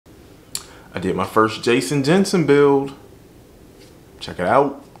I did my first Jensen build. Check it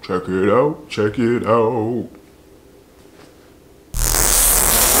out. Check it out. Check it out.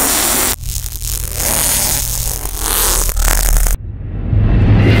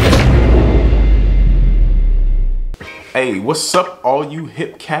 Hey, what's up all you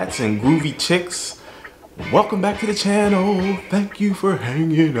hip cats and groovy chicks? Welcome back to the channel. Thank you for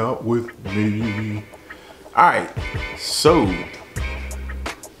hanging out with me. Alright, so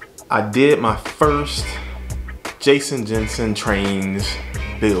I did my first Jensen trains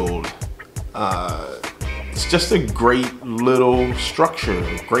build. It's just a great little structure,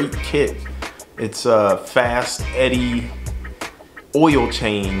 great kit. It's a fast eddy oil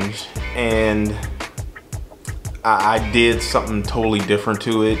change, and I did something totally different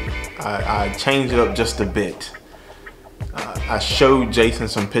to it. I changed it up just a bit. I showed Jason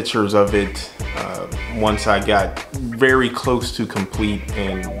some pictures of it once I got very close to complete,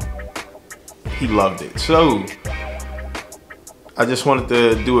 and he loved it. So I just wanted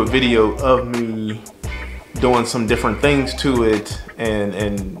to do a video of me doing some different things to it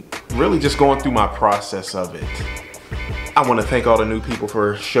and really just going through my process of it. I want to thank all the new people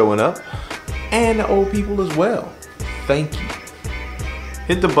for showing up, and the old people as well. Thank you.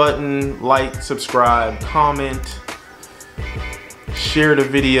 Hit the button, like, subscribe, comment, share the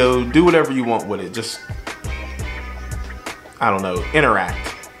video, do whatever you want with it. Just, I don't know, interact.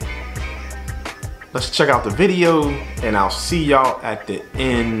 Let's check out the video, and I'll see y'all at the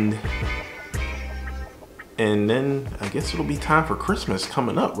end. And then I guess it'll be time for Christmas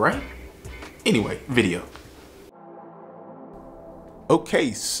coming up, right? Anyway, video.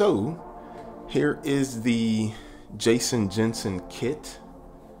 Okay, so here is the Jensen kit.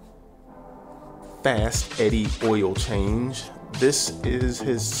 Fast eddy oil change. This is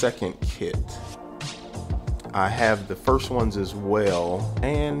his second kit. I have the first ones as well,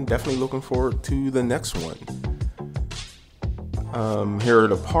 and definitely looking forward to the next one. Here are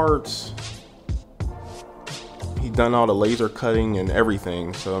the parts. He's done all the laser cutting and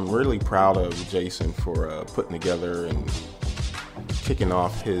everything, so I'm really proud of Jason for putting together and kicking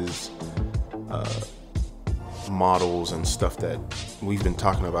off his models and stuff that we've been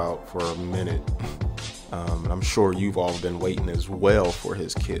talking about for a minute. And I'm sure you've all been waiting as well for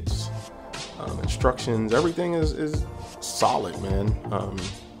his kits. Instructions, everything is solid, man.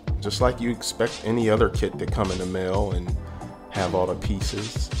 Just like you expect any other kit to come in the mail and have all the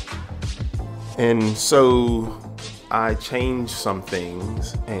pieces. And so I changed some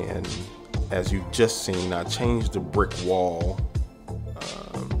things, and as you've just seen, I changed the brick wall.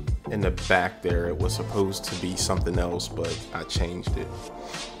 In the back there, it was supposed to be something else, but I changed it.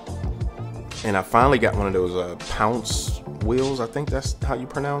 And I finally got one of those pounce wheels, I think that's how you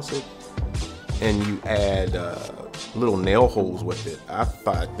pronounce it. And you add little nail holes with it. I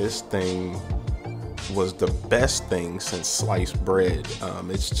thought this thing was the best thing since sliced bread.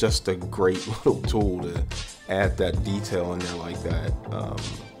 It's just a great little tool to add that detail in there like that.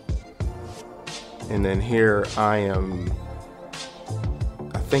 And then here I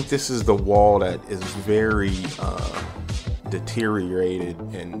think this is the wall that is very deteriorated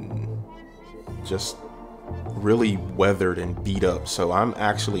and just really weathered and beat up. So I'm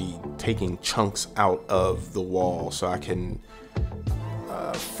actually taking chunks out of the wall so I can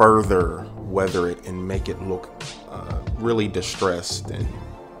further weather it and make it look really distressed and,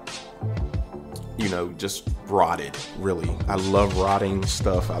 you know, just rotted. Really, I love rotting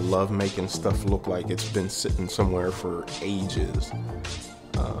stuff. I love making stuff look like it's been sitting somewhere for ages.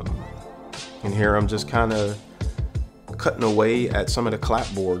 And here I'm just kind of cutting away at some of the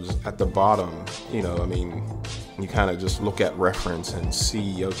clapboards at the bottom. You know, I mean, you kind of just look at reference and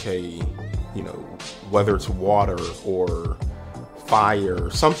see, okay, you know, whether it's water or fire,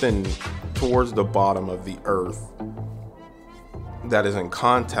 something towards the bottom of the earth that is in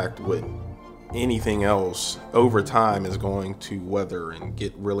contact with anything else over time is going to weather and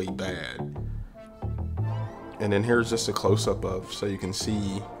get really bad. And then here's just a close-up of, so you can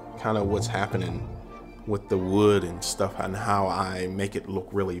see kind of what's happening with the wood and stuff and how I make it look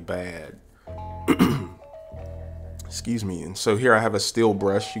really bad. Excuse me. And so here I have a steel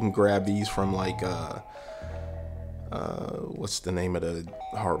brush. You can grab these from like what's the name of the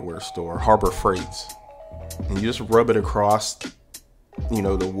hardware store? Harbor Freights. And you just rub it across, you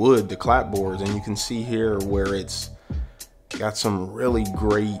know, the wood, the clapboards, and you can see here where it's got some really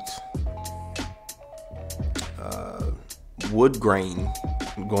great wood grain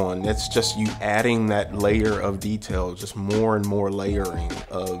going. It's just you adding that layer of detail, just more and more layering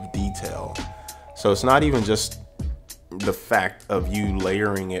of detail. So it's not even just the fact of you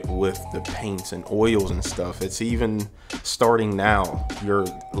layering it with the paints and oils and stuff. It's even starting now, you're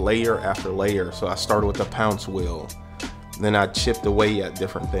layer after layer. So I started with the pounce wheel, then I chipped away at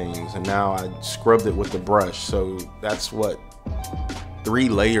different things, and now I scrubbed it with the brush. So that's what 3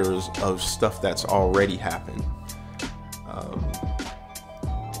 layers of stuff that's already happened.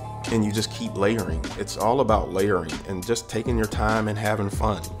 And you just keep layering. It's all about layering and just taking your time and having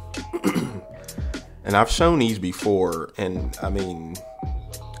fun. And I've shown these before, and I mean,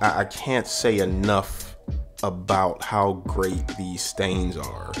 I can't say enough about how great these stains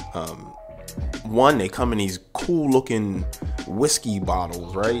are. One, they come in these cool looking whiskey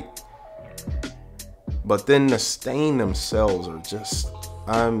bottles, right? But then the stain themselves are just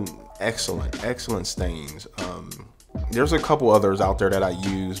excellent stains. There's a couple others out there that I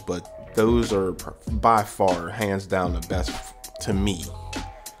use, but those are by far, hands down, the best to me.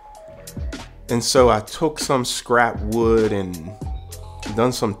 And so I took some scrap wood and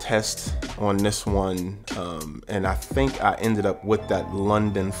done some tests on this one, and I think I ended up with that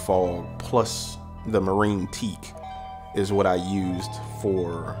London Fog plus the Marine Teak is what I used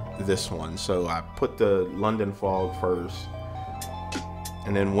for this one. So I put the London Fog first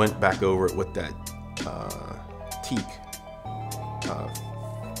and then went back over it with that teak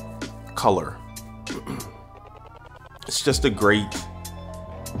color. It's just a great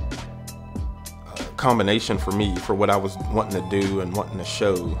combination for me for what I was wanting to do and wanting to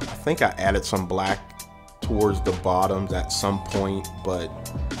show. I think I added some black towards the bottoms at some point, but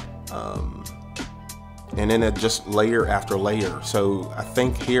and then it just layer after layer. So I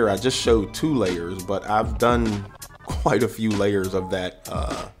think here I just showed 2 layers, but I've done quite a few layers of that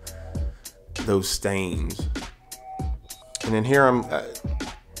those stains. And then here I'm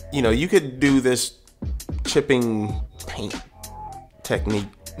you know, you could do this chipping paint technique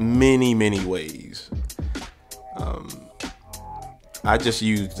many ways. I just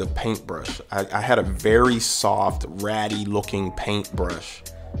used the paintbrush. I had a very soft, ratty looking paintbrush,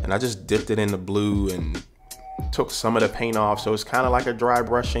 and I just dipped it in the blue and took some of the paint off. So it's kind of like a dry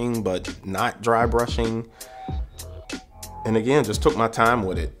brushing, but not dry brushing. And again, just took my time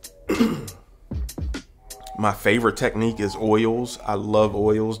with it. My favorite technique is oils. I love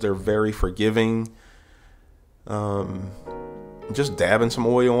oils. They're very forgiving. Just dabbing some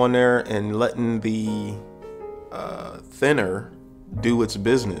oil on there and letting the thinner do its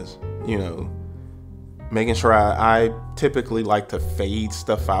business, you know, making sure I typically like to fade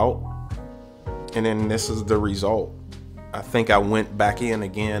stuff out, and then this is the result. I think I went back in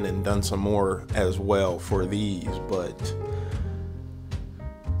again and done some more as well for these, but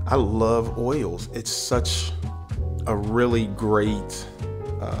I love oils. It's such a really great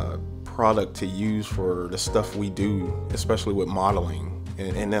product to use for the stuff we do, especially with modeling,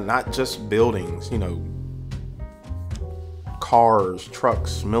 and then not just buildings, you know, cars,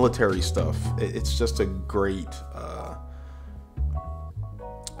 trucks, military stuff. It's just a great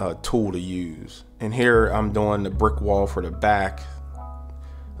tool to use. And here I'm doing the brick wall for the back,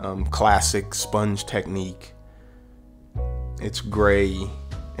 classic sponge technique. It's gray,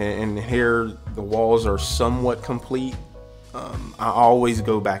 and here the walls are somewhat complete. I always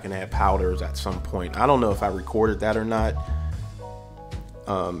go back and add powders at some point. I don't know if I recorded that or not.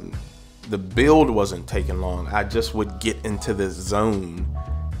 The build wasn't taking long. I just would get into this zone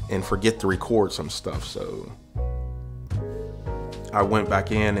and forget to record some stuff. So I went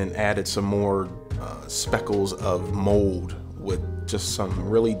back in and added some more speckles of mold with just some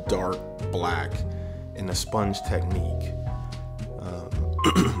really dark black in the sponge technique.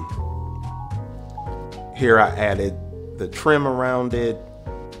 Here I added the trim around it.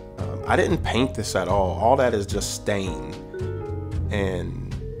 I didn't paint this at all. All that is just stain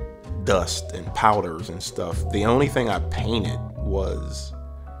and dust and powders and stuff. The only thing I painted was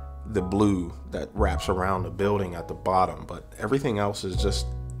the blue that wraps around the building at the bottom, but everything else is just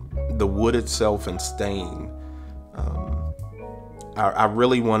the wood itself and stain. I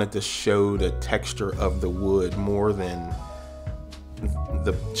really wanted to show the texture of the wood more than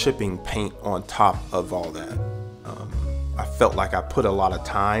the chipping paint on top of all that. I felt like I put a lot of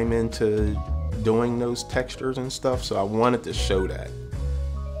time into doing those textures and stuff, so I wanted to show that.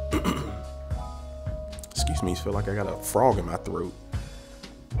 Excuse me, I feel like I got a frog in my throat.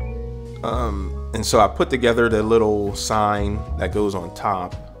 And so I put together the little sign that goes on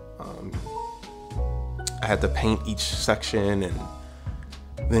top. I had to paint each section and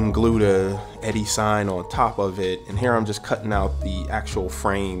then glue the Eddie sign on top of it. And here I'm just cutting out the actual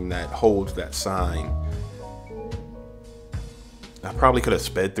frame that holds that sign. I probably could have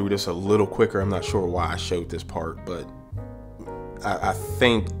sped through this a little quicker. I'm not sure why I showed this part, but I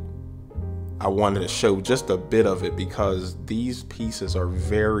think I wanted to show just a bit of it because these pieces are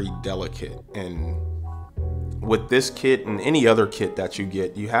very delicate, and with this kit and any other kit that you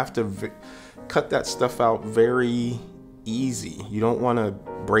get, you have to cut that stuff out very easy. You don't want to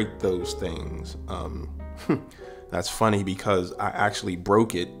break those things. That's funny because I actually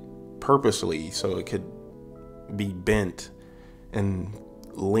broke it purposely so it could be bent and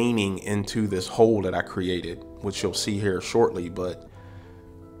leaning into this hole that I created, which you'll see here shortly. But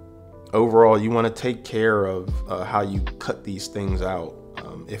overall, you want to take care of how you cut these things out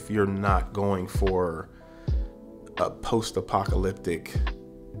if you're not going for a post-apocalyptic,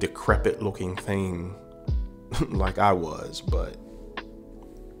 decrepit looking thing like I was. But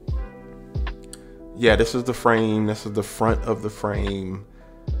yeah, this is the frame. This is the front of the frame,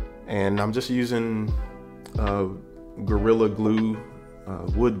 and I'm just using Gorilla Glue,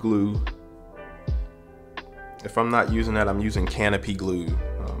 wood glue. If I'm not using that, I'm using Canopy glue.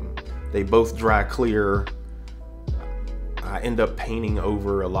 They both dry clear. I end up painting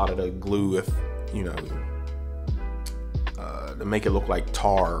over a lot of the glue if, you know, to make it look like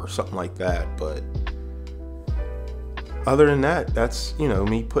tar or something like that. But other than that, that's, you know,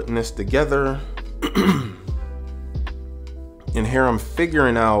 me putting this together. And here I'm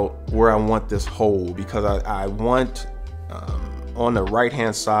figuring out where I want this hole, because I want, on the right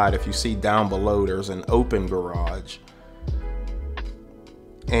hand side, if you see down below, there's an open garage.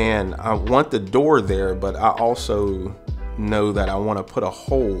 And I want the door there, but I also know that I want to put a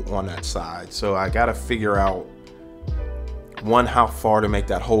hole on that side. So I got to figure out, one, how far to make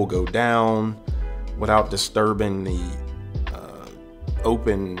that hole go down without disturbing the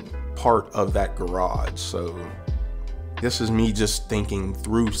open part of that garage. So this is me just thinking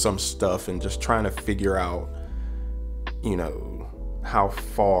through some stuff and just trying to figure out, you know, how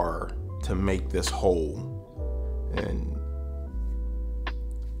far to make this hole. And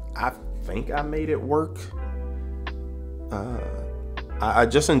I think I made it work. I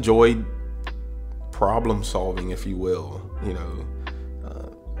just enjoyed problem solving, if you will. You know,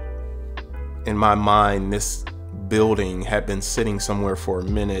 in my mind, this building had been sitting somewhere for a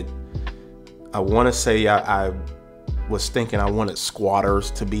minute. I want to say I was thinking I wanted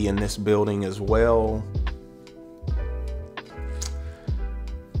squatters to be in this building as well.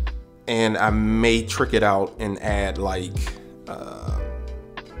 And I may trick it out and add, like,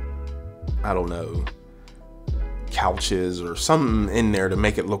 I don't know, couches or something in there to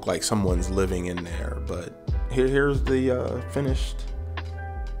make it look like someone's living in there. But here's the finished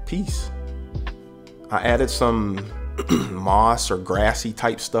piece. I added some moss or grassy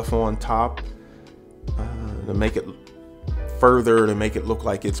type stuff on top to make it further, to make it look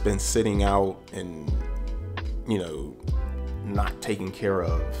like it's been sitting out and, you know, not taken care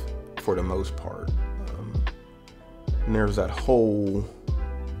of for the most part. And there's that hole.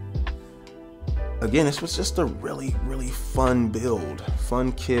 Again, this was just a really, really fun build,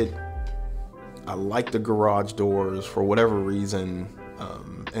 fun kit. I like the garage doors for whatever reason.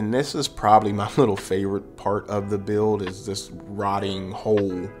 And this is probably my little favorite part of the build, is this rotting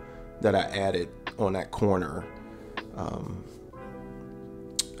hole that I added on that corner.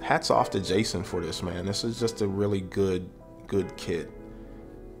 Hats off to Jason for this, man. This is just a really good kit.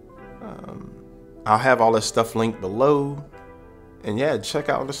 I'll have all this stuff linked below. And yeah, check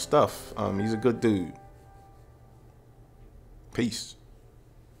out the stuff. He's a good dude. Peace.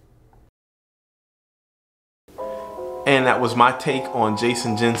 And that was my take on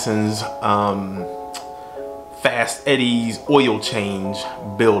Jason Jensen's Fast Eddie's oil change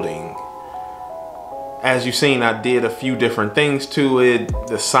building. As you've seen, I did a few different things to it.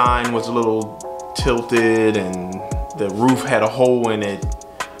 The sign was a little tilted and the roof had a hole in it.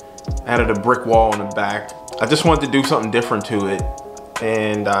 Added a brick wall in the back. I just wanted to do something different to it,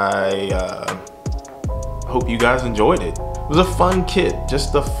 and I hope you guys enjoyed it. It was a fun kit,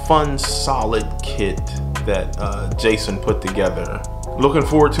 just a fun, solid kit that Jason put together. Looking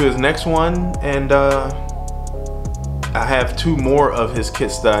forward to his next one, and I have 2 more of his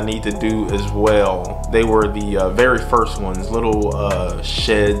kits that I need to do as well. They were the very first ones, little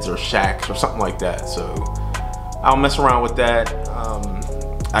sheds or shacks or something like that. So I'll mess around with that.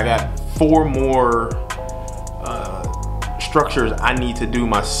 I got 4 more structures I need to do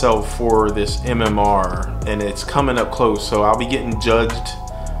myself for this MMR, and it's coming up close. So I'll be getting judged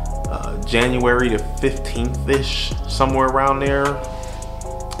January the 15th-ish, somewhere around there.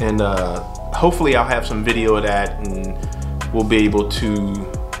 And hopefully I'll have some video of that, and we'll be able to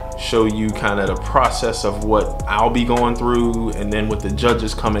show you kind of the process of what I'll be going through, and then with the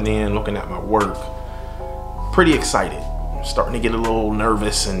judges coming in looking at my work. Pretty excited. Starting to get a little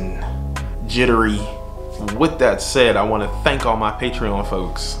nervous and jittery, with that said, I want to thank all my Patreon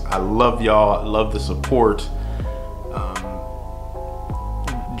folks. I love y'all. I love the support.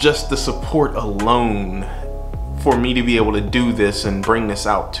 Just the support alone for me to be able to do this and bring this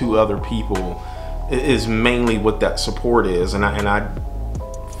out to other people is mainly what that support is. And I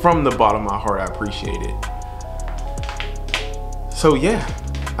from the bottom of my heart, I appreciate it. So yeah,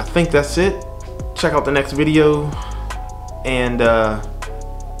 I think that's it. Check out the next video, and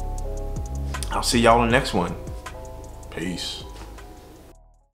I'll see y'all in the next one. Peace.